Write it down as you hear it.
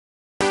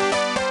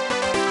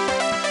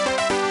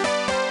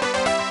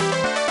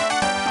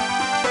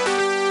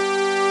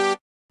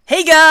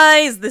Hey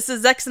guys, this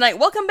is Xnite.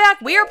 Welcome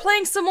back. We are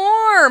playing some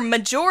more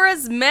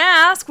Majora's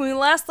Mask. When we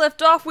last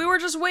left off, we were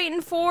just waiting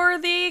for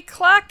the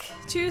clock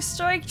to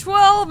strike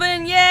 12,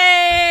 and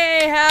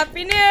yay!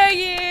 Happy New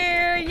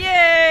Year!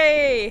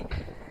 Yay!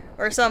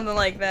 Or something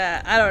like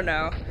that. I don't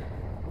know.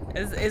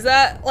 Is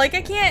that, like,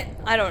 I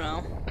don't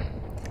know.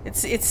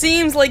 It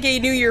seems like a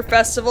New Year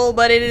festival,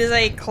 but it is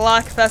a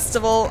clock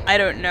festival. I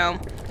don't know.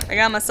 I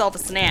got myself a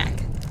snack.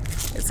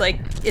 It's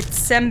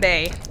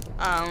senbei.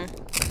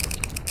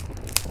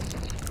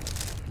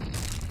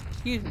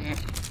 Excuse me.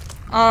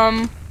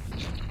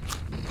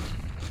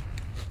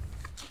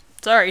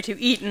 Sorry to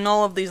eat in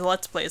all of these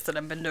Let's Plays that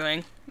I've been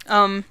doing.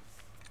 I'm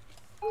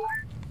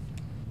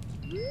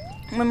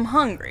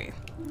hungry.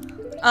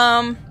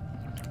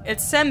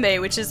 It's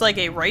senbei, which is like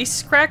a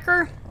rice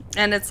cracker,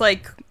 and it's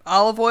like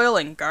olive oil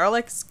and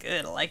garlic. It's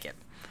good, I like it.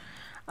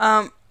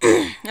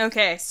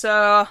 Okay,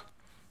 so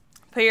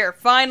here,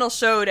 final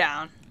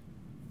showdown.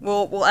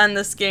 We'll end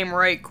this game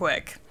right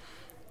quick.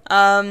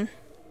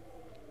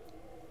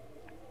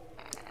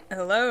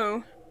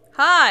 Hello?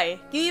 Hi!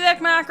 Give me back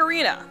my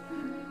ocarina!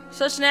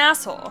 Such an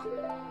asshole.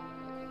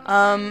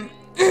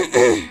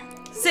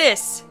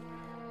 Sis!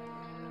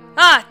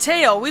 Ah,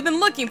 Tail, we've been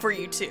looking for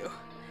you two.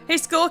 Hey,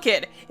 Skull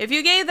Kid, if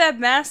you gave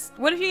that mask-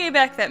 what if you gave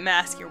back that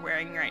mask you're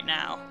wearing right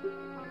now?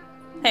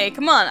 Hey,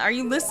 come on, are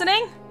you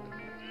listening?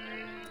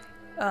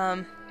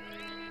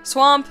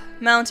 Swamp,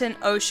 mountain,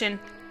 ocean,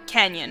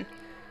 canyon.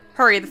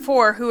 Hurry, the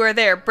four who are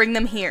there, bring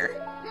them here.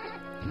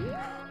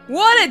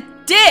 What a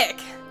dick!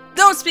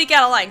 Don't speak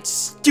out of line,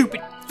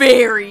 stupid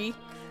fairy!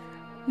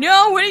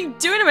 No, what are you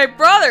doing to my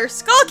brother?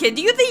 Skull Kid,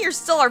 do you think you're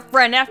still our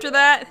friend after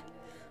that?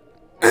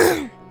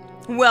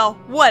 Well,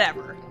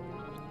 whatever.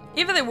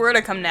 Even if they were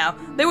to come now,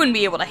 they wouldn't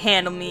be able to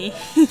handle me.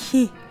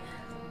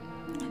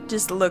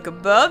 Just look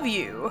above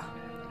you.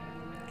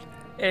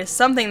 If it's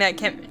something that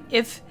can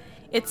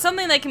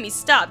be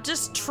stopped,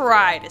 just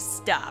try to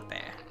stop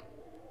it.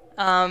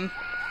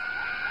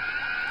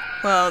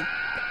 Well,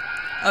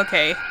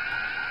 okay.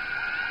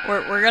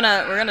 We're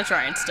gonna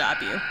try and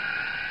stop you.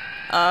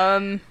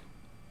 Oh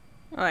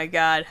my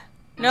god.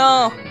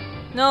 No!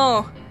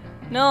 No!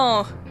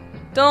 No!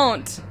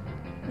 Don't!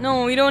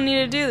 No, we don't need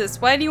to do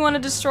this. Why do you want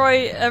to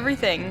destroy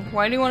everything?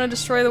 Why do you want to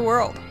destroy the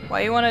world?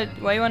 Why you wanna...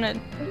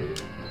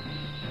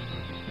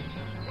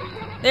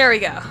 There we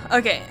go.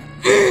 Okay.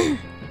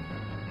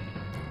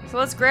 So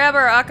let's grab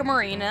our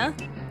Ocarina.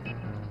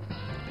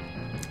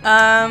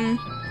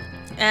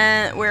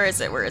 And where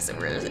is it? Where is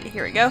it?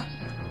 Here we go.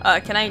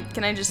 Can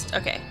I just,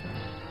 okay.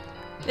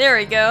 There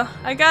we go.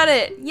 I got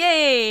it.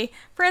 Yay!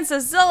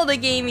 Princess Zelda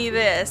gave me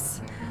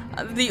this.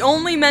 The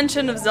only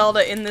mention of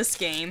Zelda in this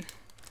game.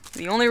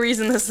 The only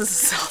reason this is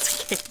a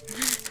Zelda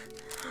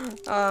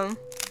game.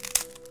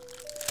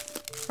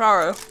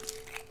 Sorry.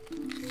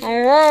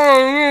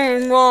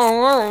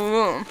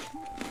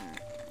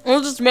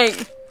 We'll just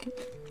make,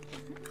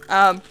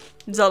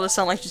 Zelda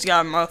sound like she's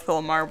got a mouthful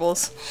of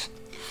marbles.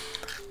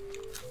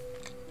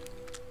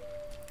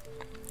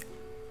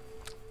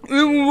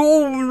 Even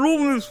though we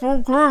know this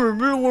full time and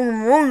be like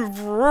money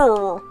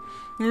forever,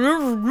 we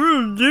never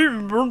get a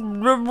date, but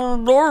never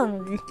dark.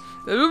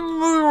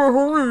 Everybody were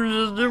hoping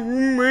this that we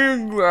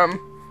made them.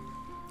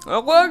 I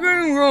like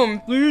getting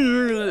rum, please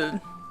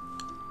hear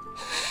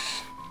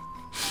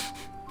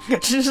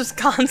this. She's just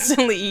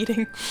constantly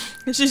eating.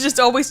 She's just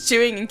always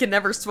chewing and can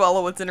never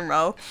swallow what's in her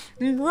mouth.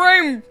 It's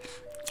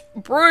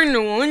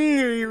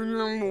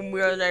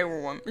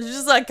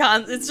just like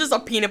it's just a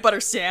peanut butter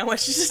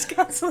sandwich. She's just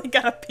constantly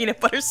got a peanut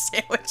butter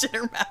sandwich in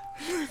her mouth.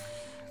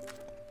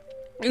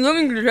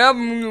 Nothing could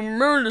happen when you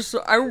remember this.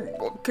 Can I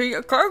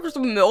get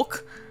some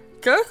milk?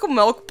 Can I get some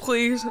milk,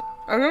 please?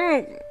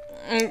 Can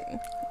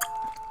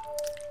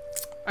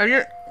I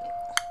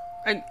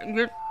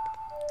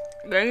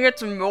get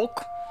some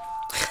milk?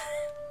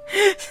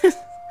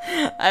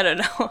 I don't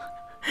know.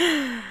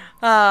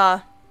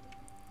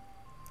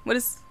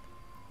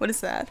 What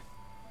is that?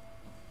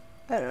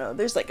 I don't know.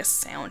 There's like a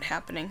sound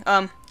happening.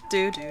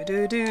 Do do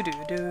do do do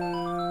do.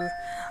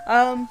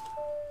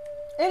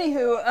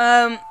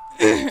 Anywho,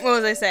 what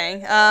was I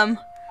saying?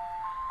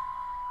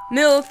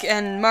 Milk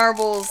and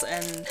marbles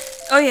and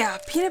oh yeah,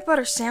 peanut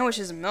butter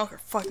sandwiches and milk are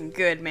fucking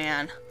good,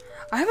 man.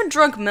 I haven't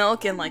drunk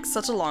milk in like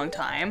such a long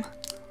time.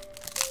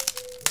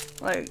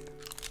 Like,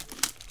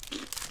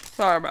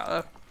 sorry about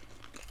that.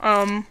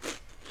 I'm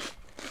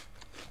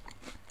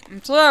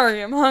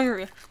sorry. I'm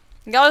hungry.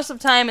 Goddess of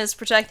Time is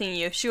protecting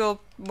you. She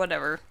will...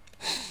 whatever.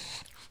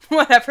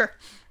 Whatever.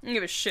 I don't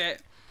give a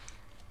shit.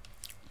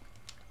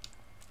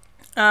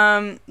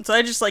 So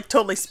I just, like,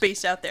 totally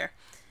spaced out there.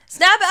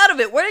 Snap out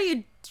of it! What are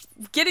you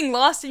getting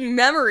lost in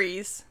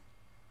memories?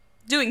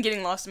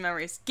 Getting lost in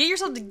memories. Get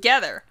yourself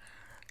together.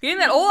 Getting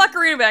that old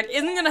ocarina back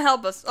isn't gonna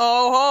help us.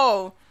 Oh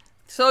ho!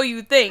 So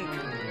you think.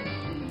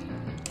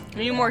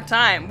 We need more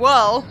time.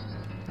 Well,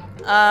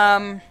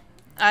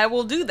 I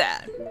will do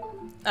that.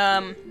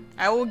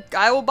 I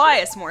will buy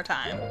us more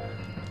time.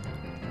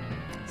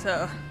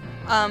 So,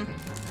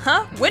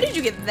 huh? When did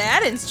you get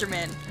that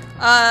instrument?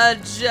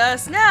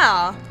 Just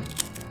now.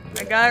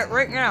 I got it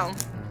right now.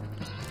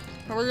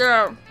 We're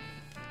gonna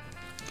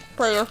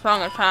play a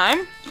song at a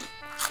time.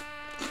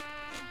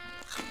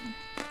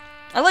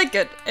 I like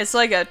it. It's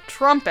like a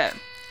trumpet.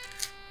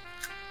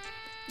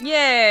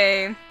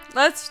 Yay!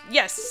 Let's,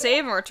 yes,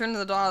 save and return to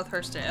the dawn of the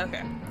first day.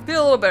 Okay.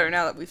 Feel a little better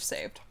now that we've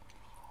saved.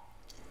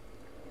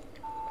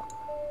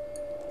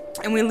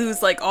 And we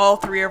lose, like, all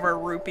 3 of our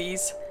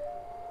rupees.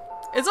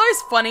 It's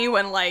always funny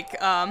when, like,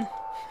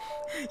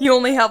 you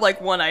only have, like,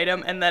 1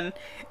 item, and then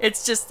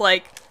it's just,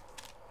 like,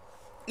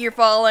 you're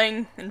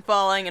falling, and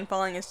falling, and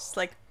falling. It's just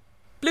like,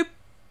 bloop.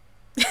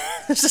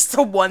 It's just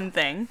the one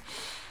thing.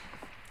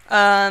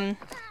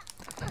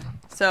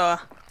 So,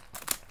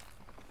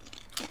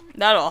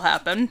 that'll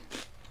happen.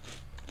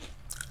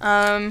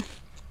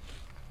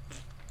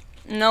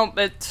 Nope,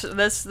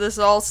 this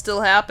all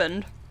still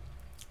happened.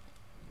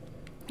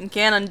 You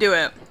can't undo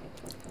it.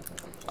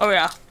 Oh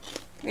yeah.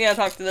 We gotta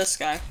talk to this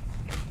guy.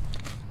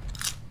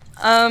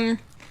 So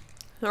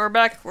we're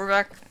back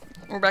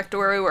to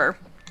where we were.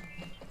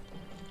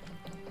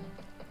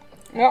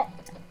 Yep.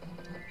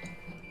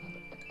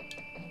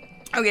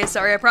 Okay,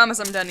 sorry, I promise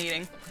I'm done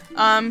eating.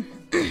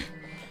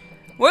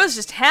 What has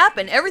just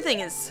happened? Everything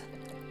has...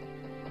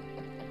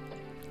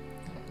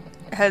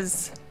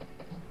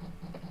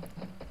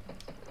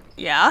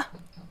 Yeah?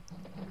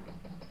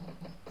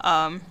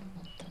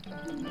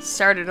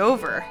 Started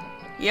over.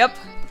 Yep.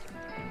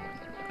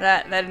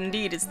 That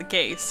indeed is the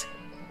case.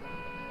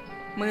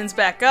 Moon's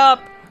back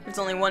up. There's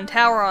only 1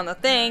 tower on the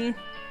thing.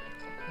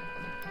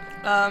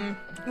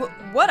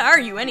 What are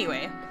you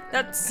anyway?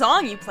 That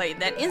song you played,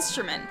 that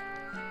instrument.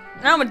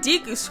 Now I'm a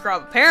Deku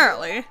scrub,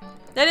 apparently.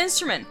 That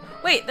instrument.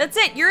 Wait, that's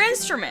it, your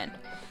instrument.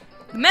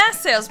 The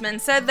mask salesman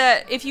said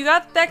that if you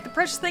got back the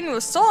precious thing that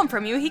was stolen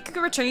from you, he could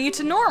return you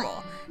to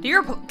normal. Do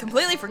you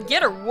completely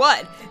forget or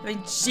what? I mean,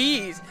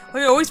 jeez,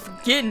 we're always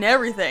forgetting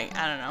everything.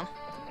 I don't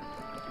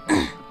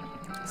know.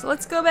 So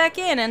let's go back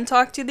in and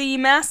talk to the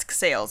mask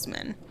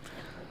salesman.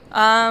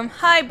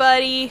 Hi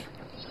buddy.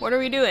 What are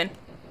we doing?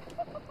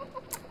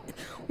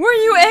 Were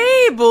you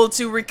able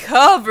to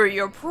recover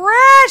your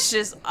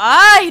precious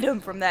item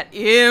from that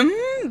imp?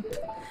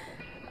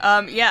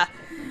 Yeah.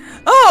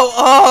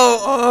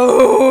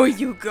 Oh,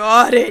 you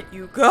got it,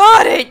 you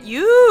got it,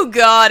 you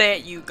got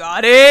it, you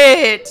got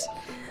it.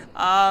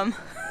 And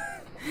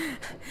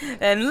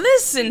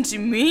listen to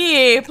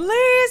me,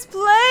 please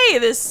play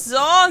this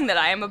song that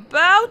I am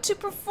about to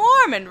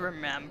perform and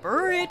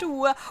remember it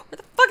well. Where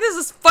the fuck does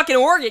this fucking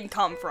organ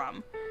come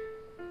from?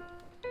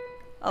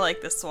 I like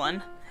this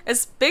one.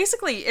 It's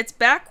basically, it's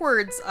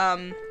backwards,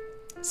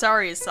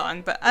 Sari's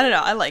song, but I don't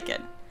know, I like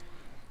it.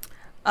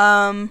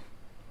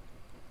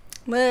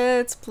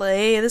 Let's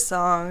play the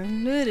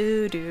song.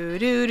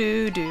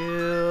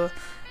 Do-do-do-do-do-do.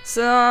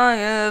 Song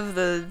of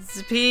the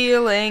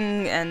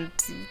peeling and,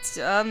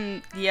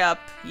 yep.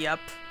 I'm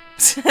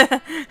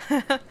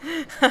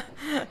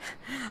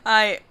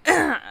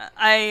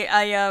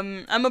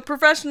a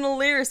professional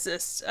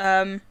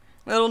lyricist,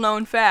 little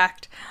known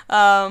fact.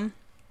 I'd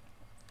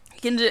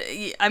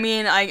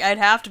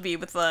have to be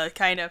with the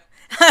kind of,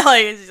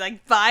 like, he's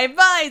like, bye,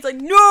 he's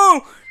like,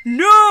 no,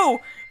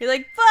 he's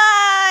like,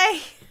 bye.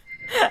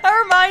 That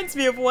reminds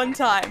me of one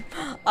time.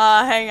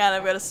 Hang on,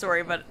 I've got a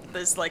story, but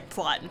there's like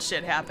plot and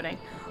shit happening.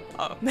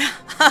 Oh,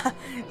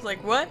 it's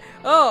like, what?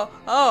 Oh,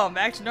 I'm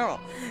back to normal.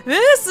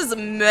 This is a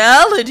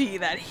melody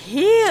that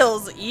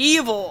heals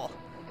evil,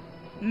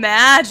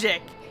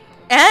 magic,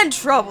 and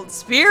troubled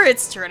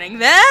spirits, turning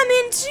them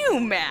into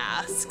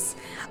masks.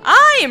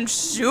 I am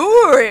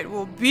sure it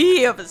will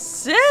be of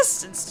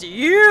assistance to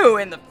you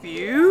in the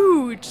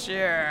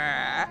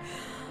future.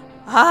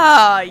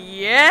 Ah,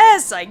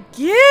 yes, I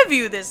give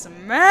you this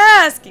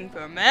mask in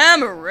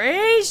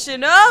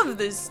commemoration of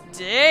this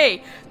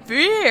day.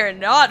 Fear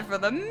not, for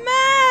the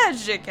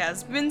magic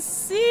has been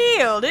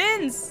sealed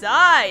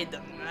inside the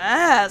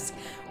mask.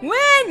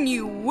 When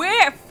you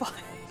wear...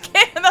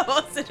 the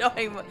most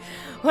annoying one.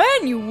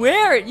 When you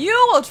wear it, you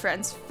will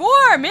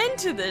transform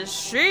into the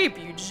shape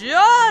you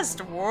just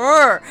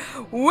were.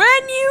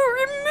 When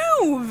you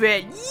remove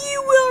it,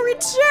 you will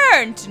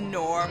return to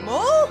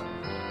normal.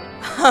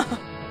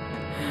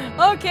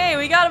 Okay,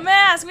 we got a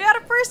mask. We got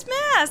our first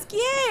mask.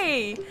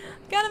 Yay!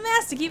 Got a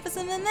mask to keep us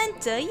a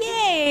memento.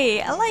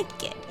 Yay! I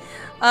like it.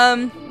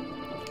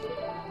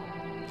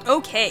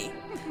 Okay.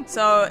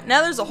 So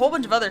now there's a whole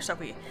bunch of other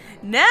stuff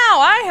Now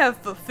I have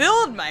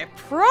fulfilled my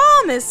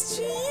promise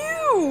to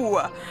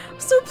you.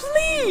 So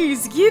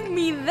please give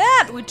me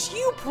that which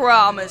you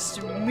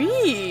promised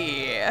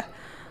me.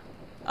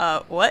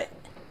 What?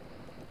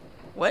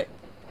 What?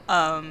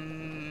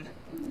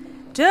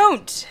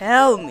 Don't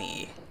tell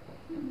me.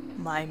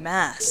 My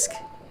mask.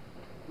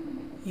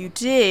 You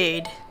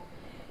did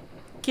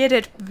get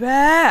it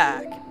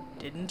back,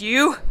 didn't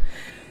you?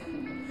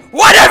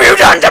 What have you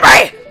done to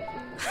me?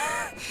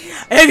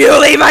 If you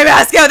leave my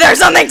mask out there,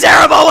 something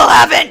terrible will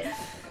happen!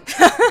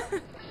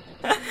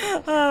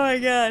 Oh my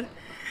god.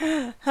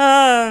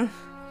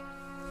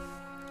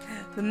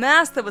 The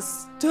mask that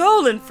was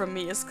stolen from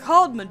me is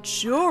called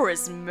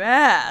Majora's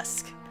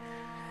mask.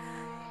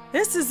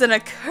 This is an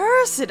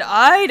accursed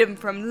item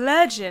from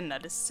legend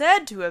that is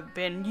said to have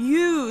been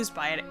used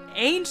by an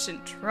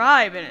ancient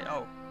tribe in it.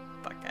 Oh,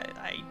 fuck,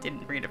 I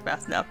didn't read it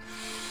fast enough.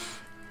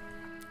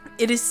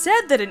 It is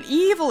said that an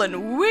evil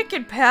and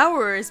wicked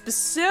power is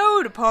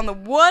bestowed upon the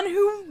one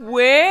who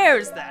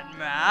wears that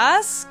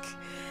mask.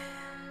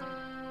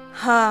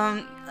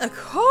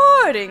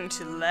 According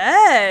to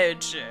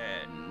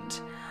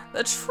legend,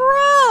 the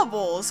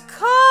troubles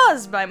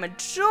caused by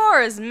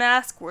Majora's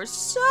mask were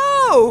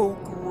so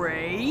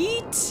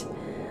great.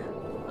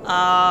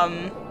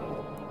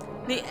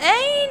 The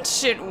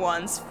ancient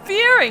ones,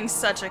 fearing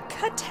such a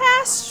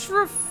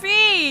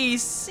catastrophe,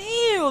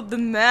 sealed the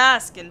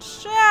mask in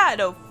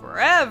shadow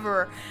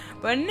forever.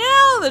 But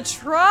now the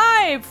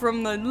tribe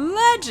from the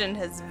legend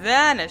has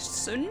vanished,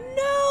 so no one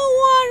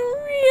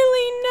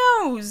really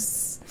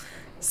knows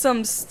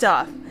some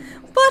stuff.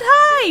 But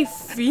I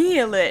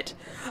feel it.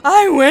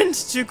 I went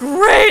to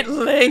great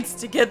lengths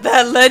to get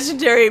that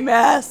legendary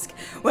mask.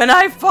 When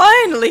I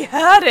finally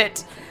had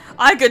it,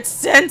 I could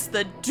sense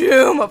the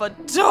doom of a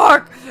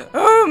dark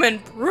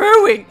omen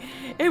brewing.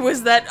 It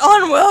was that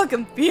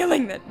unwelcome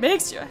feeling that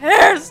makes your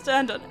hair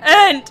stand on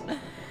end.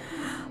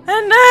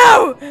 And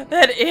now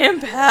that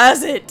imp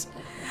has it,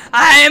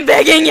 I am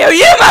begging you,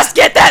 you must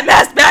get that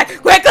mask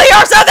back quickly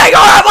or something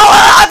horrible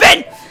will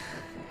happen!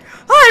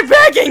 I'm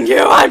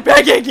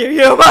begging you,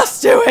 you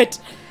must do it!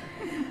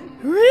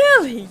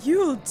 Really,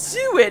 you'll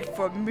do it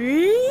for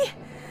me?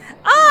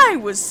 I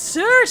was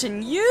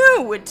certain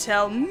you would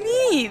tell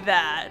me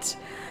that.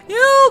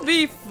 You'll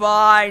be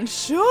fine.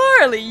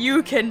 Surely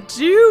you can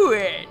do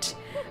it.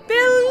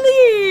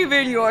 Believe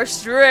in your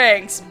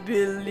strengths.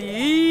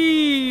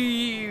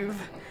 Believe.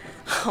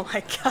 Oh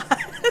my god.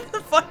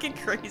 The fucking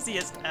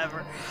craziest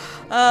ever.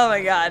 Oh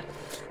my god.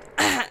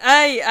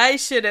 I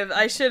should have.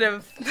 I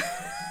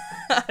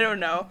don't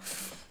know.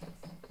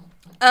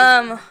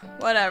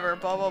 Whatever.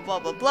 Blah, blah, blah,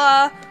 blah,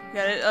 blah.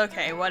 Got it.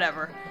 Okay,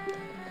 whatever.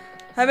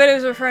 I bet it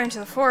was referring to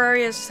the 4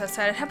 areas just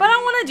outside, but I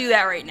don't want to do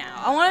that right now.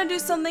 I want to do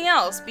something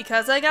else,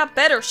 because I got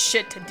better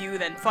shit to do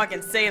than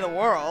fucking save the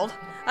world.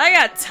 I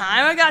got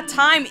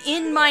time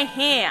in my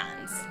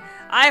hands.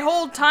 I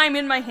hold time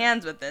in my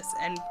hands with this,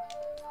 and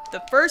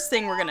the first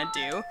thing we're gonna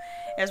do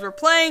is we're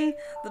playing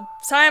the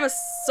time of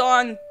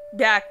song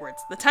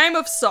backwards. The time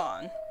of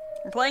song.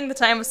 We're playing the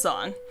time of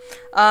song.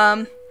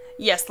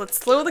 Yes, let's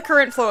slow the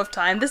current flow of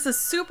time. This is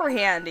super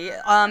handy.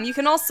 You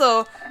can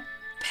also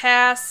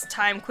pass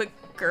time quicker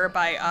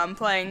by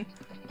playing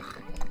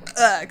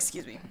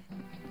excuse me,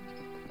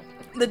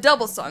 the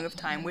double song of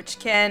time, which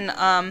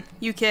can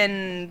you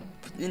can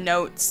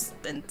notes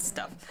and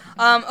stuff.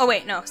 Oh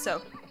wait, no,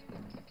 so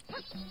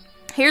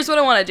here's what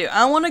I want to do.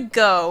 I want to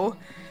go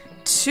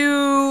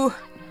to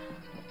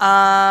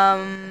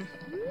I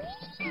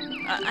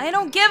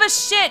don't give a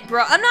shit,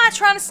 bro. I'm not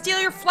trying to steal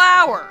your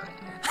flower.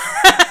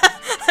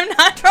 I'm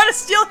not trying to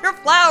steal your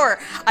flower.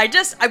 I'm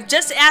just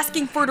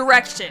asking for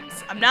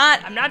directions. I'm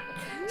not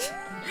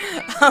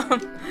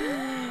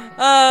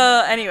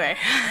anyway.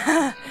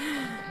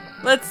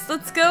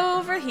 let's go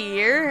over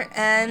here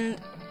and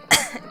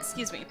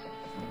excuse me.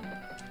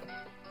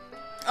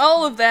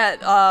 All of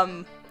that,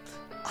 all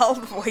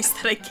the voice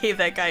that I gave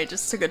that guy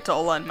just took a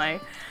toll on my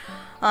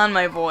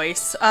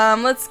voice.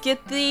 Let's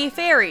get the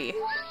fairy.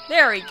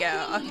 There we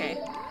go, okay.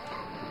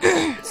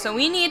 So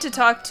we need to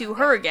talk to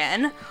her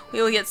again.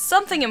 We will get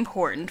something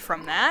important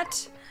from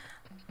that.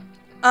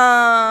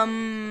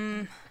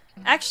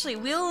 Actually,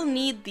 we'll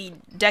need the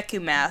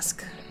Deku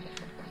mask,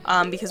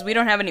 because we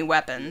don't have any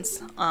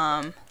weapons.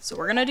 So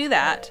we're gonna do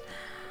that.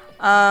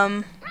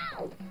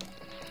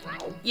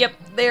 Yep,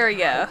 there we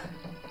go.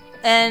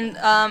 And,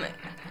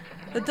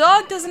 the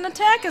dog doesn't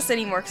attack us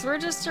anymore, because we're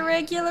just a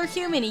regular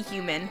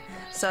human.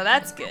 So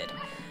that's good.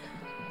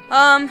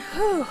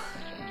 Whew.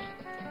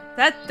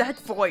 That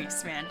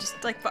voice, man,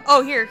 just like,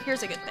 oh,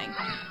 here's a good thing.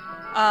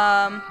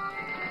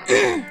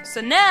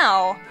 So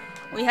now,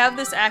 we have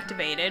this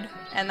activated,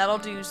 and that'll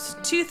do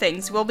 2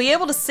 things. We'll be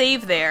able to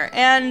save there,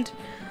 and,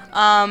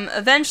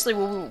 eventually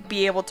we'll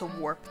be able to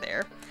warp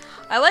there.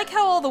 I like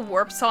how all the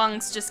warp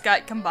songs just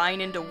got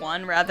combined into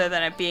one, rather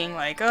than it being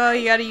like, oh,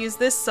 you gotta use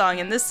this song,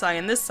 and this song,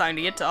 and this song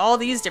to get to all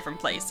these different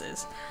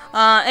places.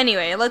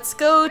 Anyway, let's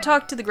go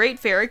talk to the Great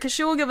Fairy, because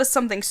she will give us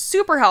something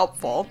super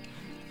helpful.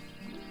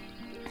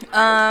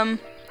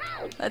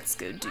 Let's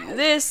go do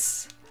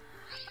this.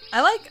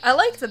 I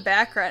like the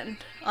background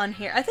on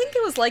here. I think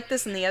it was like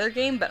this in the other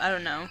game, but I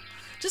don't know.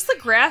 Just the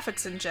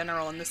graphics in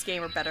general in this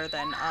game are better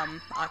than,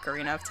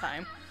 Ocarina of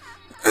Time.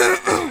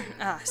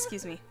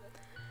 Excuse me.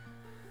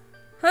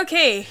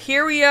 Okay,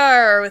 here we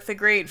are with the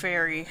Great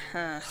Fairy.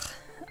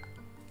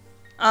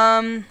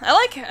 I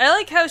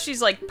like how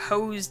she's, like,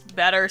 posed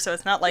better, so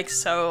it's not, like,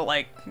 so,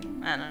 like,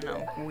 I don't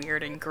know,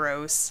 weird and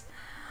gross.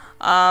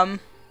 I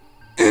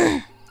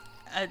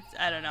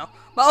don't know.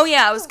 Oh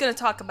yeah, I was gonna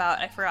talk about,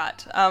 I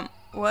forgot.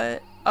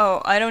 What?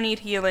 Oh, I don't need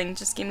healing,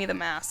 just give me the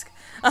mask.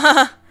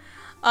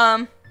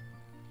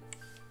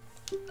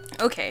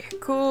 Okay,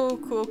 cool.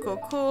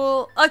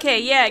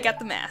 Okay, yeah, I got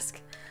the mask.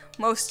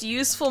 Most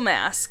useful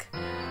mask.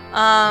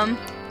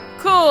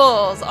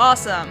 Cool.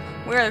 Awesome.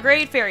 Wear the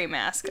Great Fairy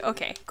Mask.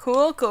 Okay.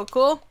 Cool, cool,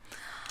 cool.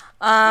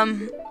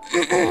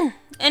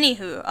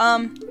 Anywho,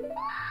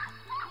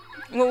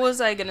 what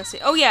was I gonna say?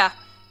 Oh, yeah.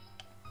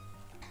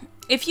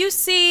 If you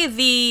see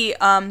the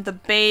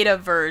beta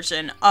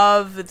version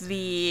of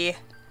the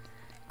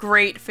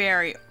Great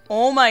Fairy,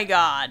 oh my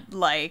god,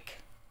 like,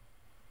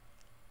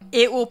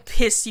 it will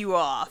piss you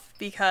off,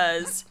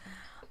 because,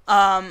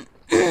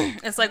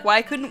 it's like,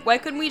 why couldn't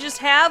we just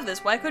have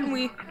this? Why couldn't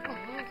we...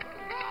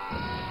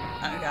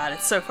 Oh god,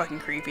 it's so fucking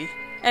creepy.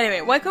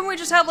 Anyway, why couldn't we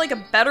just have, like,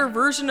 a better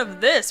version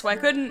of this? Why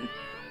do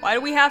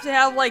we have to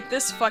have, like,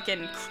 this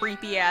fucking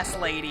creepy-ass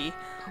lady?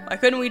 Why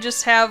couldn't we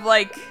just have,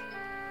 like,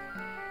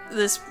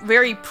 this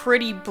very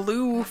pretty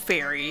blue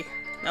fairy?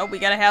 Nope, we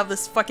gotta have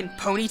this fucking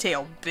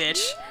ponytail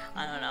bitch.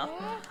 I don't know.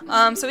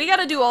 So we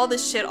gotta do all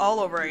this shit all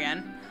over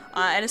again.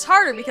 And it's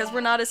harder because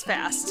we're not as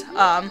fast.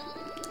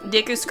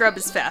 Deku Scrub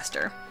is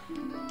faster.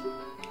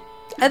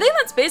 I think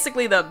that's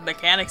basically the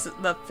mechanics,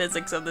 the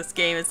physics of this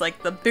game. It's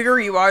like, the bigger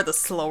you are, the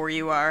slower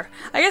you are.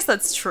 I guess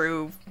that's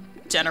true,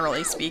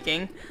 generally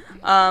speaking.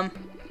 Yeah,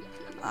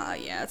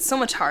 it's so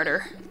much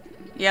harder.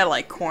 You gotta,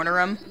 like, corner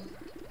them.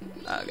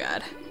 Oh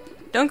god.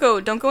 Don't go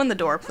in the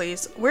door,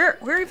 please.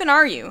 Where even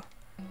are you?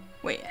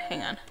 Wait,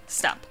 hang on.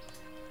 Stop.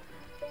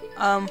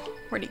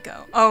 Where'd he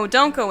go? Oh,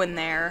 don't go in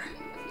there.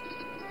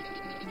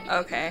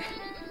 Okay.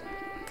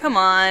 Come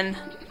on.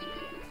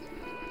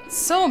 It's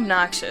so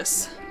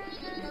obnoxious.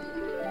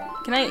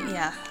 Can I?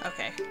 Yeah,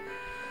 okay.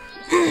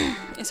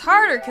 It's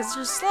harder because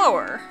you're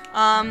slower.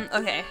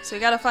 Okay, so we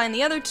gotta find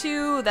the other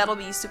two. That'll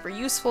be super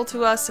useful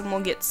to us, and we'll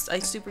get a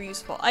super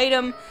useful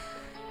item.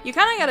 You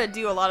kinda gotta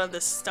do a lot of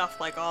this stuff,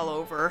 like, all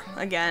over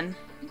again,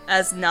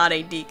 as not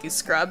a Deku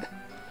Scrub.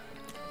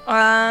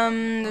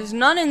 There's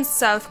none in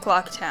South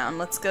Clock Town.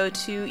 Let's go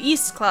to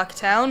East Clock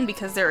Town,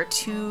 because there are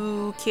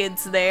 2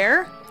 kids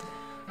there.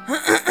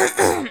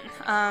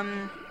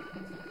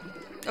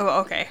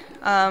 Oh, okay.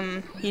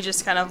 He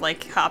just kind of,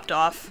 like, hopped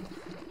off.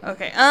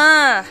 Okay,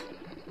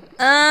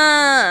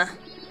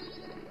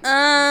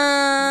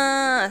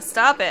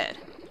 stop it.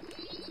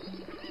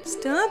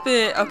 Stop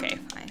it. Okay,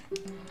 fine.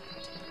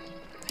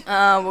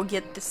 We'll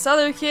get this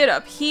other kid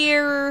up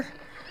here.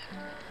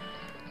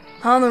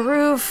 On the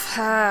roof.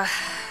 I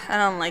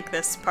don't like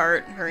this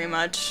part very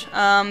much.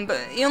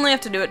 But you only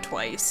have to do it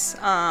twice.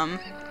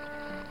 And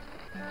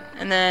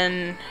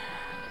then...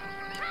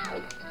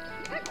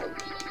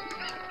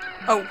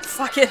 Oh,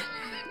 fuck it.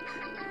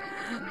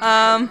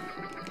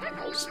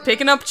 Just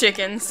picking up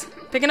chickens.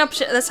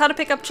 That's how to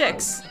pick up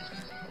chicks.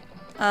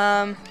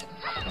 Okay,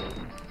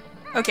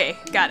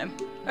 got him.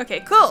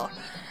 Okay, cool.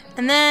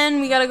 And then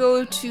we gotta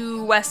go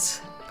to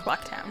West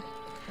Clocktown.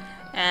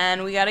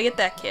 And we gotta get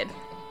that kid.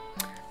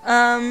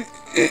 I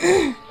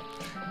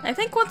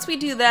think once we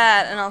do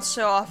that, and I'll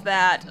show off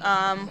that,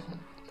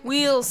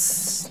 we'll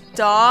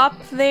stop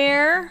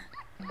there.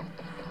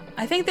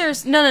 I think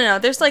there's no.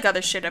 There's like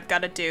other shit I've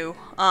got to do.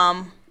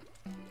 I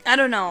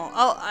don't know.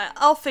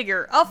 I'll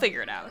figure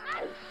it out.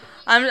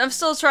 I'm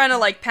still trying to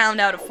like pound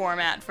out a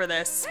format for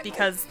this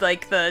because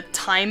like the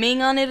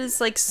timing on it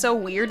is like so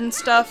weird and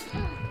stuff.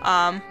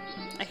 I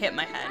hit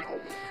my head.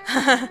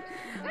 I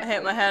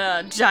hit my head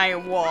on a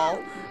giant wall.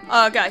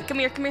 Oh god, come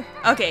here.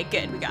 Okay,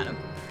 good. We got him.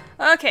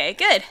 Okay,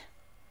 good.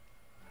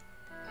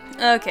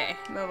 Okay.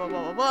 Blah blah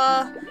blah blah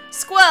blah.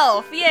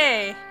 Squelf,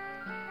 yay.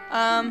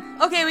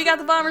 Okay, we got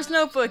the Bomber's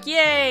Notebook,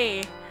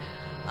 yay!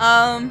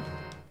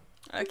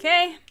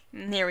 Okay,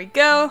 and here we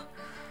go.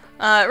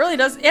 It really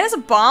does, it has a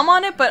bomb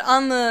on it, but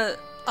on the,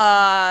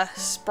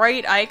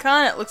 sprite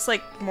icon, it looks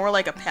like, more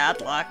like a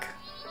padlock.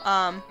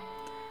 1,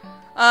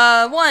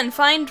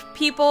 find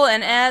people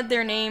and add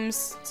their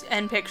names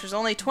and pictures.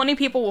 Only 20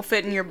 people will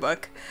fit in your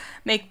book.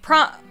 Make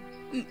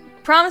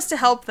promise to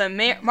help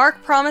them.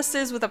 Mark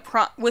promises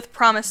with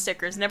promise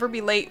stickers. Never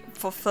be late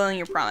fulfilling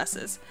your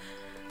promises.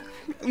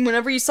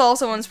 Whenever you solve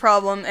someone's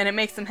problem and it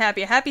makes them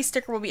happy, a happy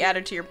sticker will be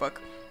added to your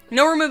book.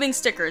 No removing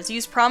stickers.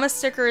 Use promise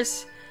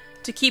stickers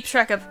to keep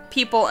track of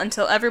people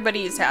until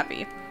everybody is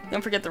happy.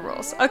 Don't forget the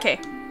rules. Okay.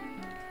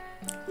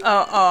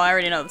 Oh, I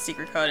already know the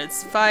secret code.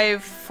 It's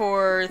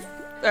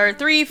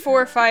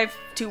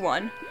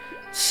 34521.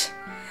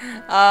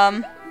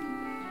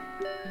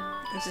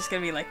 It's just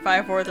gonna be like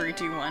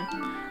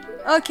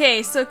 54321.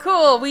 Okay, so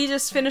cool. We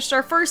just finished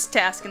our first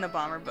task in the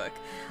Bomber Book.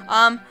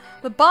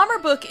 The Bomber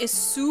Book is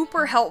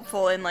super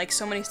helpful in like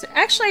so many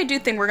actually, I do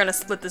think we're gonna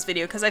split this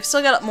video because I've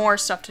still got more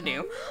stuff to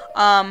do.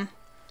 But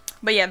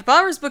yeah, the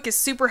Bomber's Book is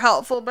super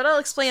helpful, but I'll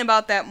explain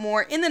about that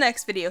more in the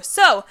next video.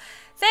 So,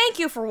 thank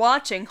you for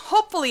watching.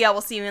 Hopefully I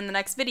will see you in the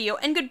next video,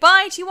 and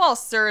goodbye to you all,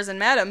 sirs and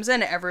madams,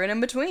 and everyone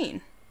in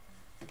between.